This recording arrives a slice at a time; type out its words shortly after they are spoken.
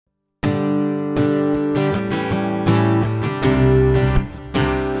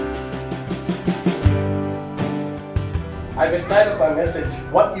I've entitled my message,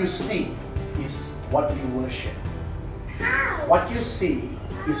 What You See is What You Worship. What you see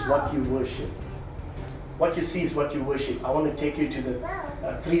is what you worship. What you see is what you worship. I want to take you to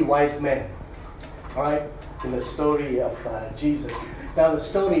the three wise men. All right? In the story of Jesus. Now the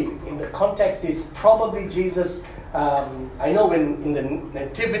story in the context is probably Jesus. I know when in the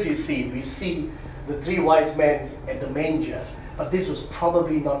nativity scene we see the three wise men at the manger, but this was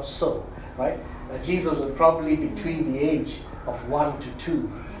probably not so, right? Jesus was probably between the age of 1 to 2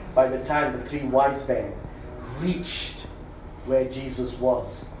 by the time the three wise men reached where Jesus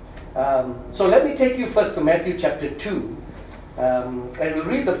was. So let me take you first to Matthew chapter 2. And we'll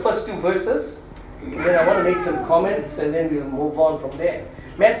read the first 2 verses. And then I want to make some comments and then we'll move on from there.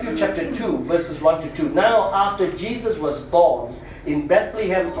 Matthew chapter 2, verses 1 to 2. Now after Jesus was born in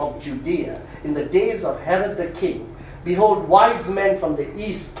Bethlehem of Judea, in the days of Herod the king, behold, wise men from the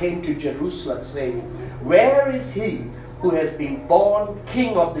east came to Jerusalem, saying, Where is he who has been born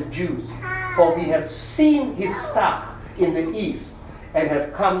King of the Jews? For we have seen his star in the east and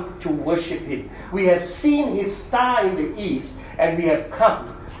have come to worship him. We have seen his star in the east and we have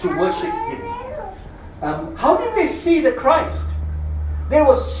come to worship him. How did they see the Christ? They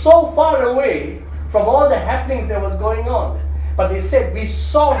were so far away from all the happenings that was going on. But they said, we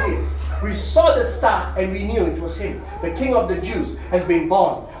saw him. We saw the star and we knew it was him. The King of the Jews has been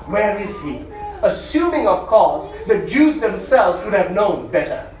born. Where is he? Assuming, of course, the Jews themselves would have known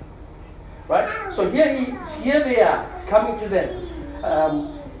better. Right? So here they are, coming to them.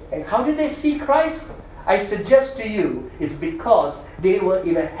 And how did they see Christ? I suggest to you, it's because they were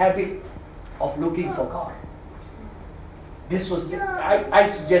in a habit of looking for God. This was, I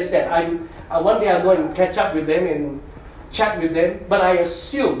suggest that. One day I'll go and catch up with them and chat with them, but I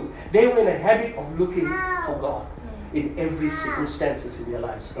assume they were in a habit of looking for God in every circumstances in their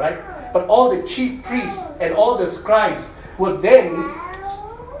lives, right? But all the chief priests and all the scribes were then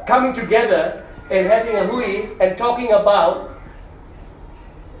coming together and having a hui and talking about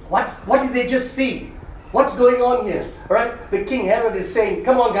what did they just see? What's going on here? Right? The King Herod is saying,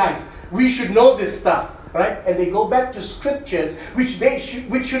 come on guys, we should know this stuff. Right? And they go back to scriptures which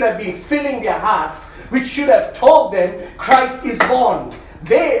should have been filling their hearts, which should have told them Christ is born.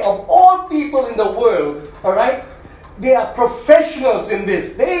 They, of all people in the world, all right, they are professionals in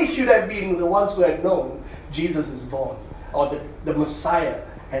this. They should have been the ones who had known Jesus is born or the Messiah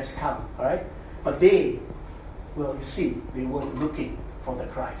has come. All right? But they, well, you see, they weren't looking for the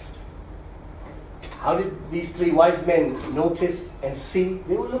Christ. How did these three wise men notice and see?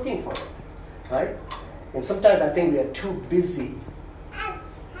 They were looking for it. Right? And sometimes I think we are too busy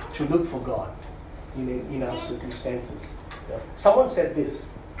to look for God in our circumstances. Yeah. Someone said this,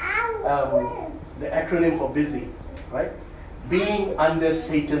 the acronym for busy, right? Being under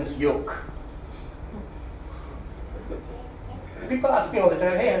Satan's yoke. People ask me all the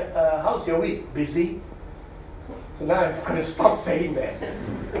time, hey, how's your week? Busy? So now I'm going to stop saying that.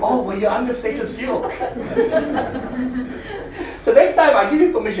 Oh, well, you're under Satan's yoke. So next time, I give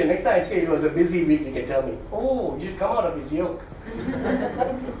you permission. Next time I say it was a busy week, you can tell me, oh, you should come out of his yoke.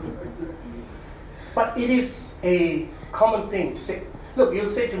 But it is a common thing to say, look, you'll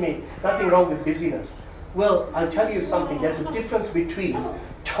say to me, nothing wrong with busyness. Well, I'll tell you something. There's a difference between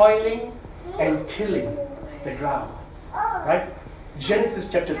toiling and tilling the ground. Right?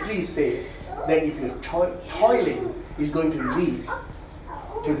 Genesis chapter 3 says that if you're toiling, is going to lead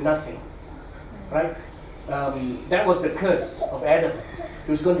to nothing. Right? That was the curse of Adam.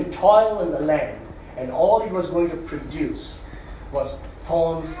 He was going to toil in the land, and all he was going to produce was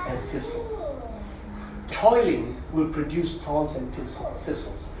thorns and thistles. Toiling will produce thorns and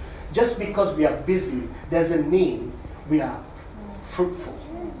thistles. Just because we are busy doesn't mean we are fruitful.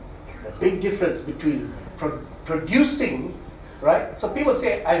 The big difference between producing, right? So people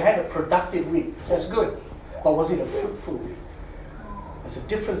say, I had a productive week. That's good. But was it a fruitful week? There's a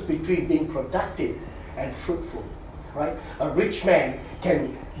difference between being productive and fruitful, right? A rich man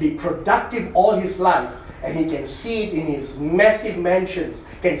can be productive all his life, and he can see it in his massive mansions,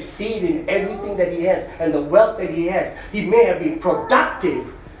 can see it in everything that he has, and the wealth that he has. He may have been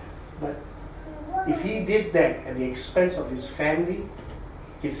productive, but if he did that at the expense of his family,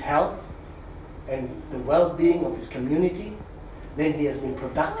 his health, and the well-being of his community, then he has been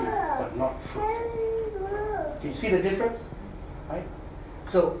productive, but not fruitful. Do you see the difference? Right?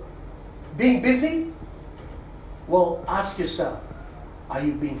 So, being busy, well, ask yourself, are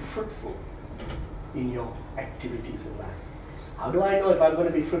you being fruitful in your activities in life? How do I know if I'm going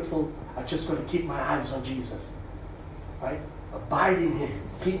to be fruitful? I'm just going to keep my eyes on Jesus. Right? Abide in him.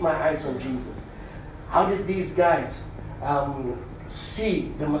 Keep my eyes on Jesus. How did these guys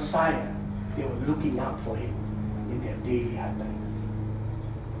see the Messiah? They were looking out for him in their daily happenings.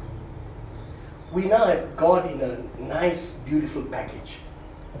 We now have God in a nice, beautiful package.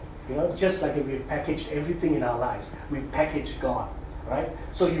 You know, just like we've packaged everything in our lives, we've packaged God, right?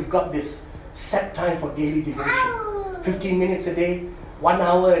 So you've got this set time for daily devotion. 15 minutes a day, 1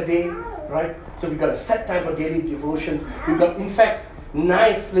 hour a day, right? So we've got a set time for daily devotions. We've got, in fact,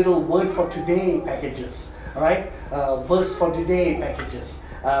 nice little word for today packages, right? Verse for today packages.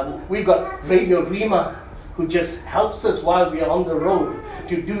 We've got Radio Rima, who just helps us while we are on the road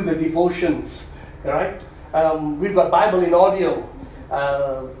to do the devotions, right? We've got Bible in audio.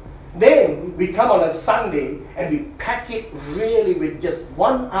 Then we come on a Sunday and we pack it really with just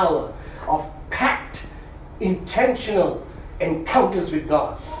 1 hour of packed, intentional encounters with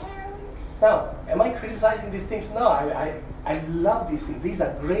God. Now, am I criticizing these things? No, I love these things. These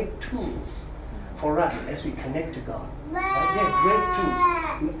are great tools for us as we connect to God. Right? They're great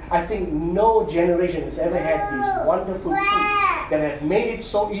tools. I think no generation has ever had these wonderful tools that have made it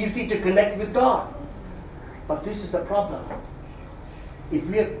so easy to connect with God. But this is the problem. If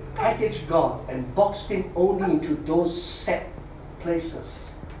we have packaged God and boxed Him only into those set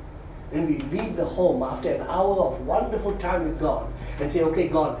places, then we leave the home after an hour of wonderful time with God and say, okay,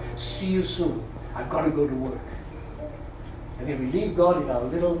 God, see you soon. I've got to go to work. And then we leave God in our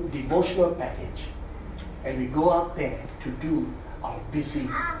little devotional package and we go out there to do our busy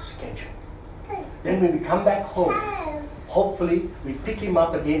schedule. Then when we come back home, hopefully we pick Him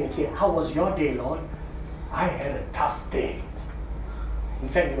up again and say, how was your day, Lord? I had a tough day. In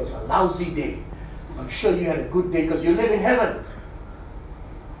fact, it was a lousy day. I'm sure you had a good day because you live in heaven.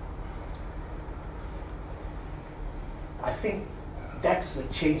 I think that's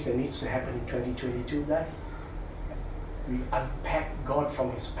the change that needs to happen in 2022, guys. We unpack God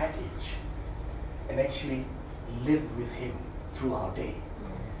from His package and actually live with Him through our day.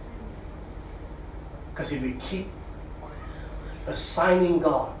 Because if we keep assigning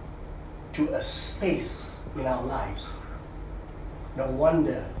God to a space in our lives, no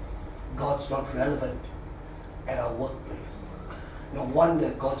wonder God's not relevant at our workplace. No wonder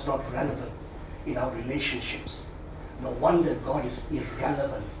God's not relevant in our relationships. No wonder God is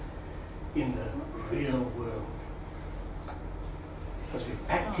irrelevant in the real world. Because we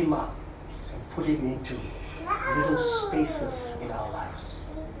packed Him up and put Him into little spaces in our lives.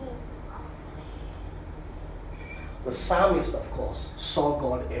 The psalmist, of course, saw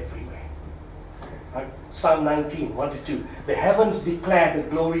God everywhere. Right? Psalm 19, 1-2. The heavens declare the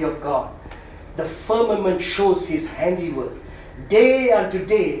glory of God. The firmament shows His handiwork. Day unto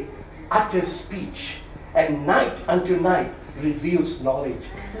day utters speech, and night unto night reveals knowledge.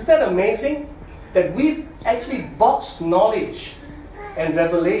 Isn't that amazing? That we've actually boxed knowledge and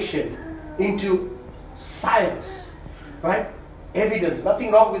revelation into science, right? Evidence,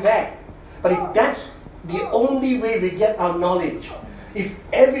 nothing wrong with that. But if that's the only way we get our knowledge, if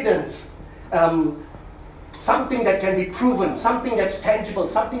evidence, something that can be proven, something that's tangible,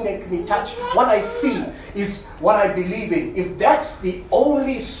 something that can be touched, what I see is what I believe in. If that's the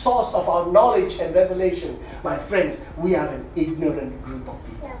only source of our knowledge and revelation, my friends, we are an ignorant group of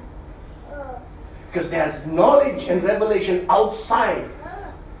people. Because there's knowledge and revelation outside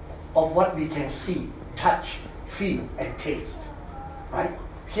of what we can see, touch, feel, and taste. Right?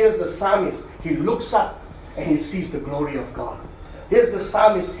 Here's the psalmist. He looks up and he sees the glory of God. Here's the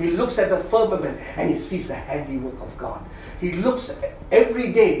psalmist. He looks at the firmament and he sees the handiwork of God. He looks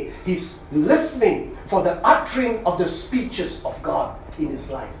every day. He's listening for the uttering of the speeches of God in his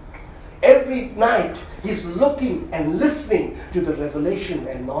life. Every night he's looking and listening to the revelation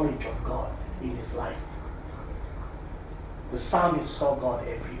and knowledge of God in his life. The psalmist saw God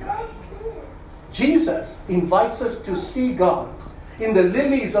everywhere. Jesus invites us to see God in the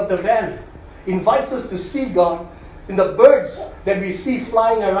lilies of the valley. Invites us to see God in the birds that we see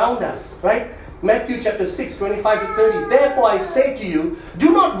flying around us, right? Matthew chapter 6, 25-30. Therefore I say to you,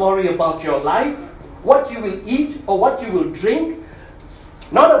 do not worry about your life, what you will eat or what you will drink,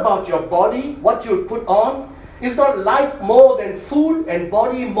 not about your body, what you will put on. Is not life more than food and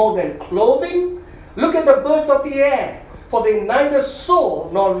body more than clothing? Look at the birds of the air, for they neither sow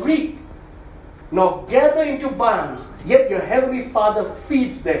nor reap nor gather into barns, yet your heavenly Father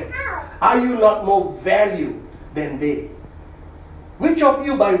feeds them. Are you not more valuable than they? Which of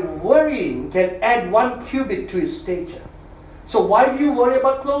you by worrying can add 1 cubit to his stature? So why do you worry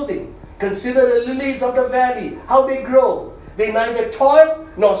about clothing? Consider the lilies of the valley, how they grow. They neither toil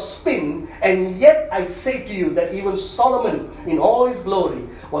nor spin, and yet I say to you that even Solomon in all his glory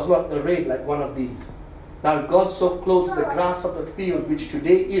was not arrayed like one of these. Now if God so clothes the grass of the field, which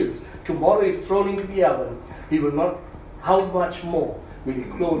today is, tomorrow is thrown into the oven, He will not, how much more will He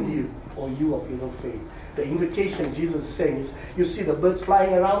clothe you, O you of little faith? The invitation Jesus is saying is, you see the birds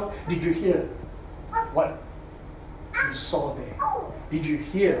flying around? Did you hear what you saw there? Did you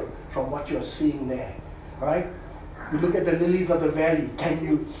hear from what you're seeing there? Right? You look at the lilies of the valley. Can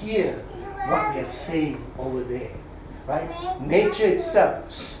you hear what they're saying over there? Right? Nature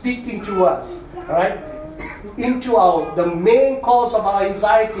itself speaking to us. Right? Into the main cause of our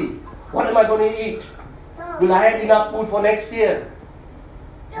anxiety. What am I going to eat? Will I have enough food for next year?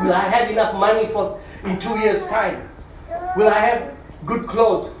 Will I have enough money in 2 years' time? Will I have good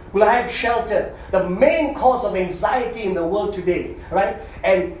clothes? Will I have shelter? The main cause of anxiety in the world today, right?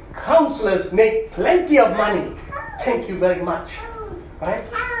 And counselors make plenty of money. Thank you very much, right?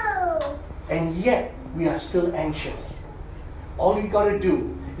 And yet, we are still anxious. All you got to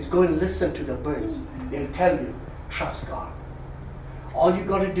do is go and listen to the birds. They'll tell you, trust God. All you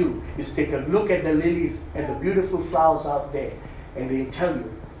got to do is take a look at the lilies and the beautiful flowers out there, and they'll tell you,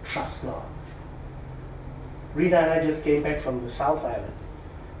 trust God. Rita and I just came back from the South Island.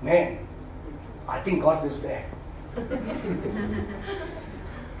 Man, I think God lives there.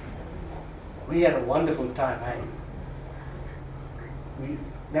 We had a wonderful time.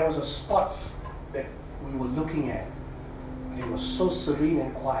 There was a spot that we were looking at. It was so serene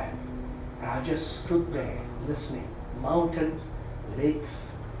and quiet. And I just stood there listening. Mountains,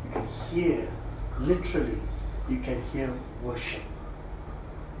 lakes, you can hear, literally, you can hear worship.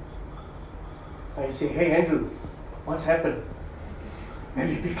 And you say, hey Andrew, what's happened? Have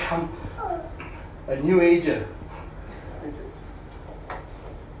you become a new ager?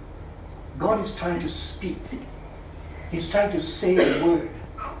 God is trying to speak. He's trying to say a word,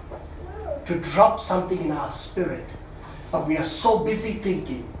 to drop something in our spirit. But we are so busy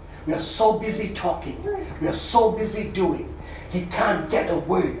thinking, we are so busy talking, we are so busy doing, He can't get a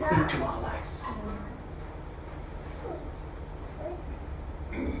word into our lives.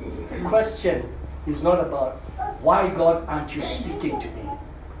 The question is not about, why God aren't you speaking to me?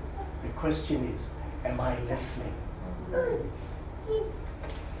 The question is, am I listening?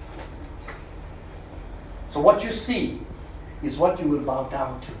 So what you see is what you will bow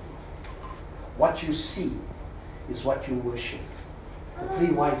down to. What you see is what you worship. The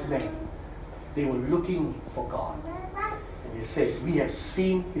 3 wise men, they were looking for God. And they said, we have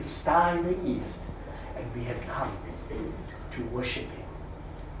seen His star in the east, and we have come to worship Him.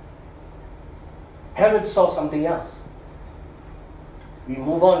 Herod saw something else. We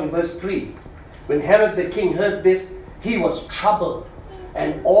move on in verse 3. When Herod the king heard this, he was troubled,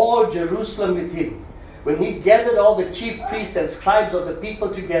 and all Jerusalem with him. When he gathered all the chief priests and scribes of the people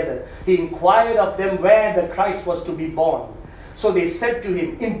together, he inquired of them where the Christ was to be born. So they said to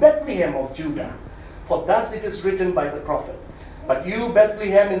him, in Bethlehem of Judah. For thus it is written by the prophet, but you,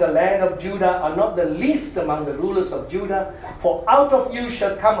 Bethlehem, in the land of Judah, are not the least among the rulers of Judah, for out of you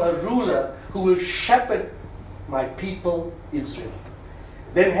shall come a ruler who will shepherd my people Israel.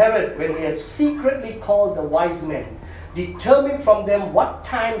 Then Herod, when he had secretly called the wise men, determined from them what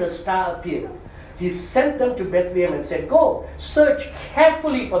time the star appeared, he sent them to Bethlehem and said, go, search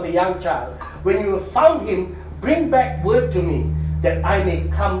carefully for the young child. When you have found him, bring back word to me, that I may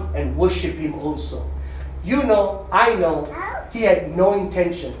come and worship him also. You know, I know, he had no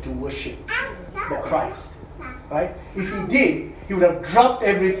intention to worship the Christ. Right? If he did, he would have dropped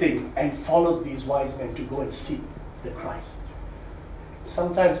everything and followed these wise men to go and seek the Christ.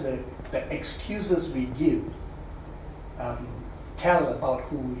 Sometimes the excuses we give tell about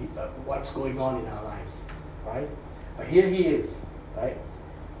what's going on in our lives, right? But here he is, right?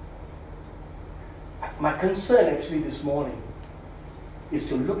 My concern actually this morning is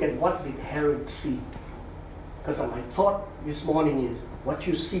to look at what did Herod see. Because my thought this morning is, what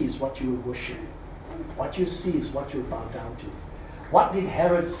you see is what you will worship. What you see is what you will bow down to. What did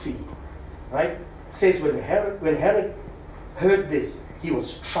Herod see? Right? It says when Herod heard this, he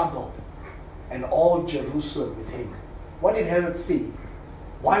was troubled, and all Jerusalem with him. What did Herod see?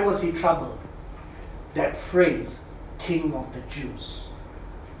 Why was he troubled? That phrase, King of the Jews.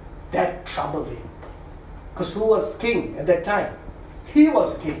 That troubled him. Because who was king at that time? He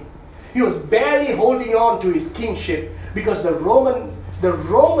was king. He was barely holding on to his kingship because the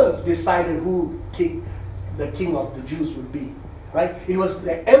Romans decided who the king of the Jews would be. Right? It was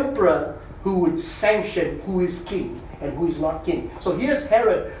the emperor who would sanction who is king and who is not king. So here's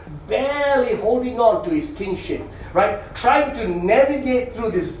Herod barely holding on to his kingship, right? Trying to navigate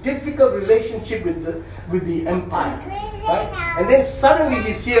through this difficult relationship with the empire, right? And then suddenly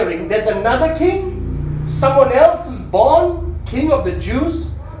he's hearing there's another king, someone else is born, king of the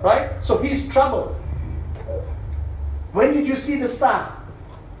Jews, right? So he's troubled. When did you see the star?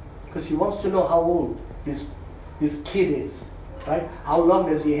 Because he wants to know how old this kid is, right? How long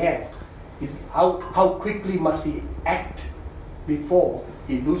does he have? how quickly must he act before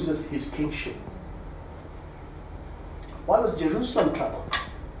he loses his kingship? Why was Jerusalem troubled?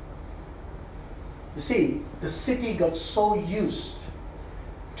 You see, the city got so used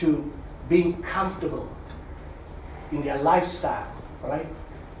to being comfortable in their lifestyle, right?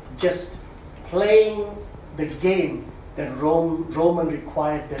 Just playing the game that Roman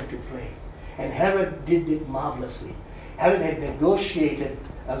required them to play. And Herod did it marvelously. Herod had negotiated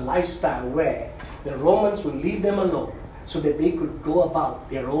a lifestyle where the Romans would leave them alone so that they could go about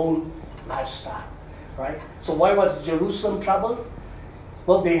their own lifestyle, right? So why was Jerusalem troubled?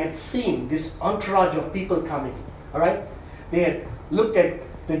 Well, they had seen this entourage of people coming, all right? They had looked at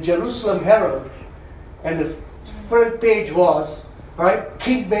the Jerusalem Herald, and the front page was, all right,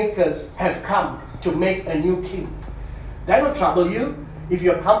 kingmakers have come to make a new king. That'll trouble you if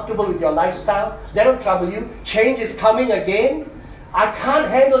you're comfortable with your lifestyle. That'll trouble you. Change is coming again. I can't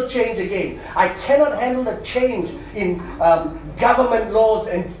handle change again. I cannot handle the change in government laws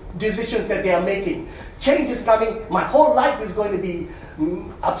and decisions that they are making. Change is coming. My whole life is going to be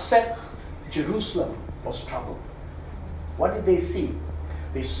upset. Jerusalem was troubled. What did they see?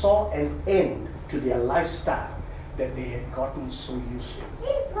 They saw an end to their lifestyle that they had gotten so used to.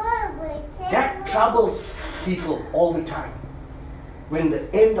 That troubles people all the time. When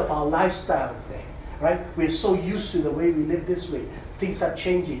the end of our lifestyle is there, right? We're so used to the way we live this way. Things are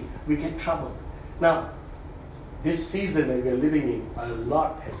changing. We get troubled. Now, this season that we're living in, a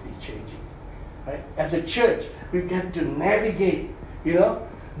lot has been changing. Right? As a church, we've got to navigate,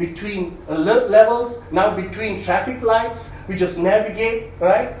 between alert levels, now between traffic lights. We just navigate,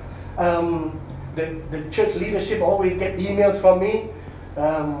 right? The church leadership always get emails from me.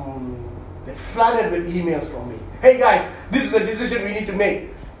 They're flooded with emails from me. Hey guys, this is a decision we need to make.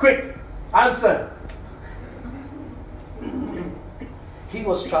 Quick, answer. He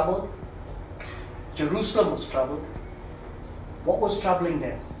was troubled. Jerusalem was troubled. What was troubling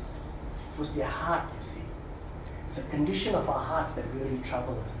them? It was their heart, you see. It's a condition of our hearts that really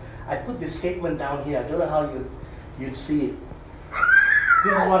trouble us. I put this statement down here. I don't know how you'd see it.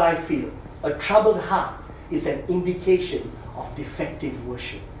 This is what I feel. A troubled heart is an indication of defective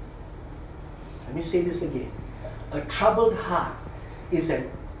worship. Let me say this again. A troubled heart is an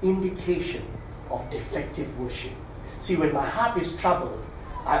indication of defective worship. See, when my heart is troubled,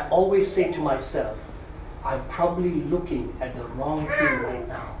 I always say to myself, I'm probably looking at the wrong thing right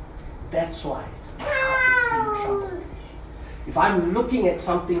now. That's why my heart is in trouble. If I'm looking at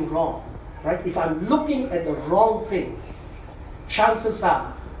something wrong, right? If I'm looking at the wrong thing, chances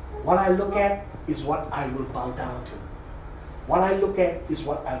are what I look at is what I will bow down to. What I look at is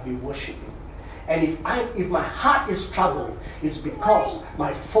what I'll be worshiping. And if my heart is troubled, it's because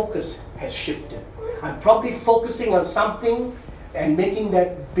my focus has shifted. I'm probably focusing on something and making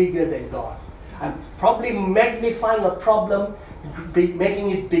that bigger than God. I'm probably magnifying a problem,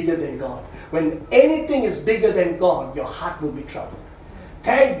 making it bigger than God. When anything is bigger than God, your heart will be troubled.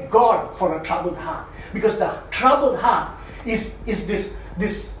 Thank God for a troubled heart. Because the troubled heart is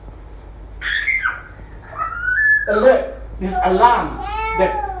this alert, this alarm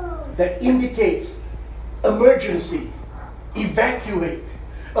that indicates emergency, evacuate,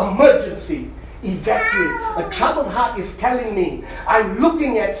 emergency, evacuate. A troubled heart is telling me I'm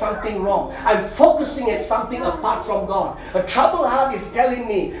looking at something wrong. I'm focusing at something apart from God. A troubled heart is telling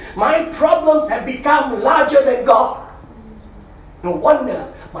me my problems have become larger than God. No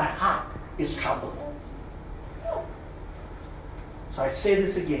wonder my heart is troubled. So I say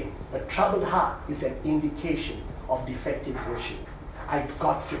this again. A troubled heart is an indication of defective worship. I've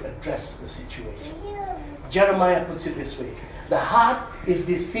got to address the situation. Jeremiah puts it this way. The heart is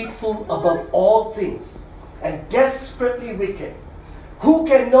deceitful above all things and desperately wicked. Who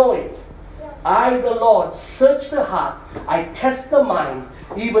can know it? I, the Lord, search the heart. I test the mind,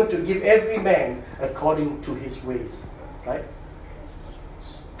 even to give every man according to his ways. Right?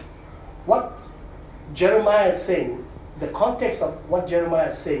 What Jeremiah is saying, the context of what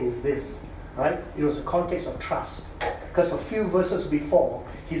Jeremiah is saying is this. Right? It was a context of trust. Because a few verses before,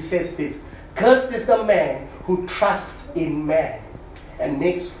 he says this. Cursed is the man who trusts in man and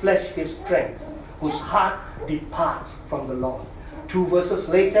makes flesh his strength, whose heart departs from the Lord. 2 verses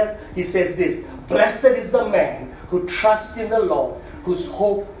later, he says this. Blessed is the man who trusts in the Lord, whose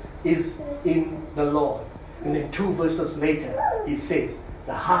hope is in the Lord. And then 2 verses later, he says,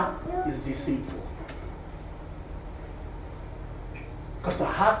 the heart is deceitful. Because the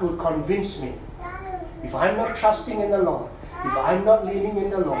heart will convince me. If I'm not trusting in the Lord, if I'm not leaning in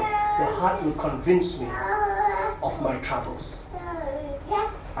the Lord, the heart will convince me of my troubles.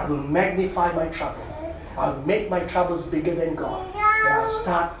 I will magnify my troubles. I'll make my troubles bigger than God. And I'll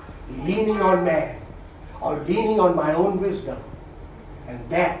start leaning on man or leaning on my own wisdom. And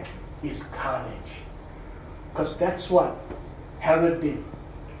that is carnage. Because that's what Herod did.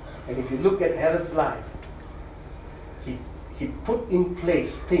 And if you look at Herod's life, he put in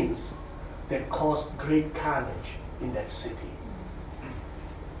place things that caused great carnage in that city.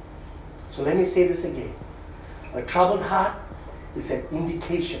 So let me say this again. A troubled heart is an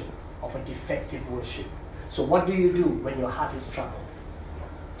indication of a defective worship. So what do you do when your heart is troubled?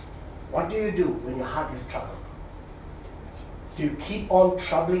 What do you do when your heart is troubled? Do you keep on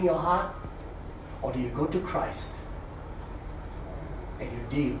troubling your heart? Or do you go to Christ and you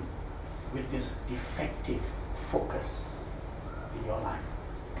deal with this defective focus in your life?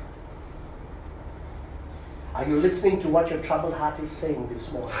 Are you listening to what your troubled heart is saying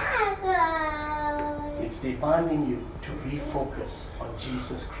this morning? It's demanding you to refocus on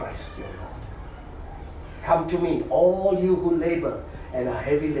Jesus Christ, your Lord. Come to me, all you who labor and are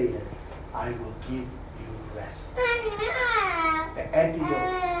heavy laden, I will give you rest. The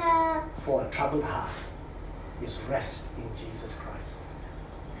antidote for a troubled heart is rest in Jesus Christ.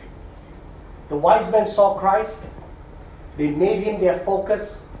 The wise men saw Christ. They made him their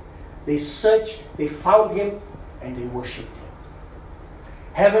focus. They searched, they found him, and they worshipped him.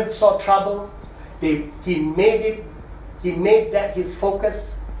 Herod saw trouble. He made that his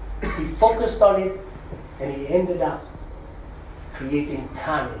focus. He focused on it, and he ended up creating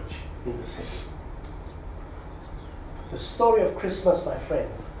carnage in the city. The story of Christmas, my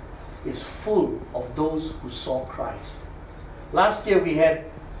friends, is full of those who saw Christ. Last year we had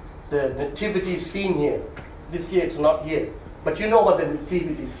the nativity scene here. This year it's not here. But you know what the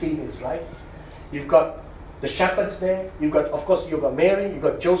nativity scene is, right? You've got the shepherds there. You've got Mary, you've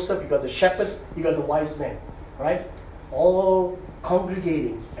got Joseph, you've got the shepherds, you've got the wise men, right? All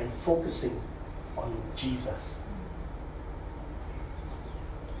congregating and focusing on Jesus.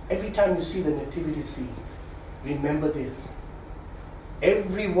 Every time you see the nativity scene, remember this.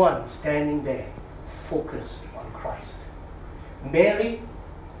 Everyone standing there focused on Christ. Mary,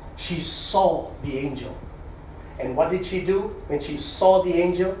 she saw the angel. And what did she do? When she saw the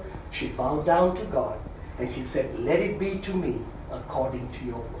angel, she bowed down to God and she said, "Let it be to me according to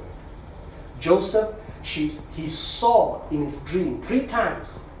your word." Joseph, he saw in his dream 3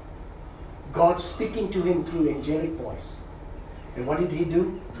 times God speaking to him through angelic voice. And what did he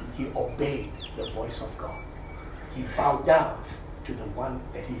do? He obeyed the voice of God. He bowed down to the one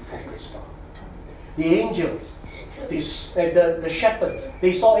that he focused on. The angels, the shepherds,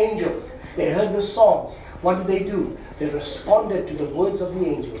 they saw angels. They heard the songs. What did they do? They responded to the words of the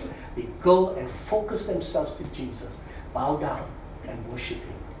angels. They go and focus themselves to Jesus, bow down and worship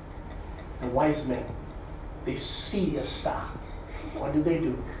him. The wise men, they see a star. What do?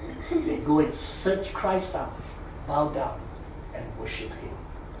 They go and search Christ out, bow down and worship him.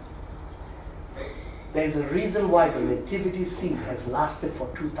 There's a reason why the nativity scene has lasted for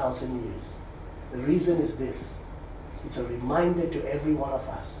 2,000 years. The reason is this. It's a reminder to every one of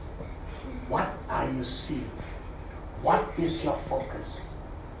us. What are you seeing? What is your focus?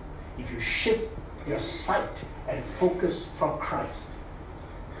 If you shift your sight and focus from Christ,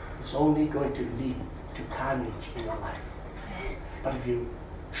 it's only going to lead to carnage in your life. But if you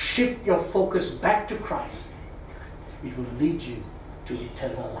shift your focus back to Christ, it will lead you to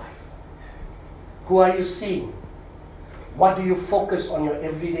eternal life. Who are you seeing? What do you focus on your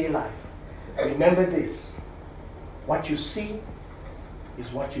everyday life? Remember this. What you see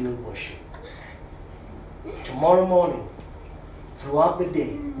is what you will worship. Tomorrow morning, throughout the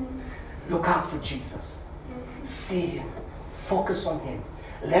day, look out for Jesus. See him. Focus on him.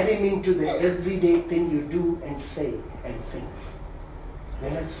 Let him into the everyday thing you do and say and think.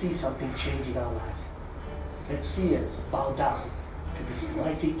 Then let's see something change in our lives. Let's see us bow down to this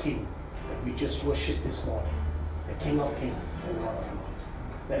mighty King that we just worshiped this morning, the King of Kings and Lord of Lords.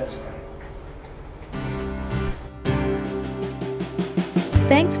 Let us pray.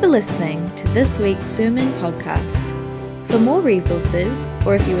 Thanks for listening to this week's sermon podcast. For more resources,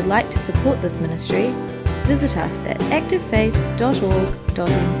 or if you would like to support this ministry, visit us at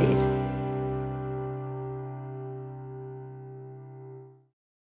activefaith.org.nz.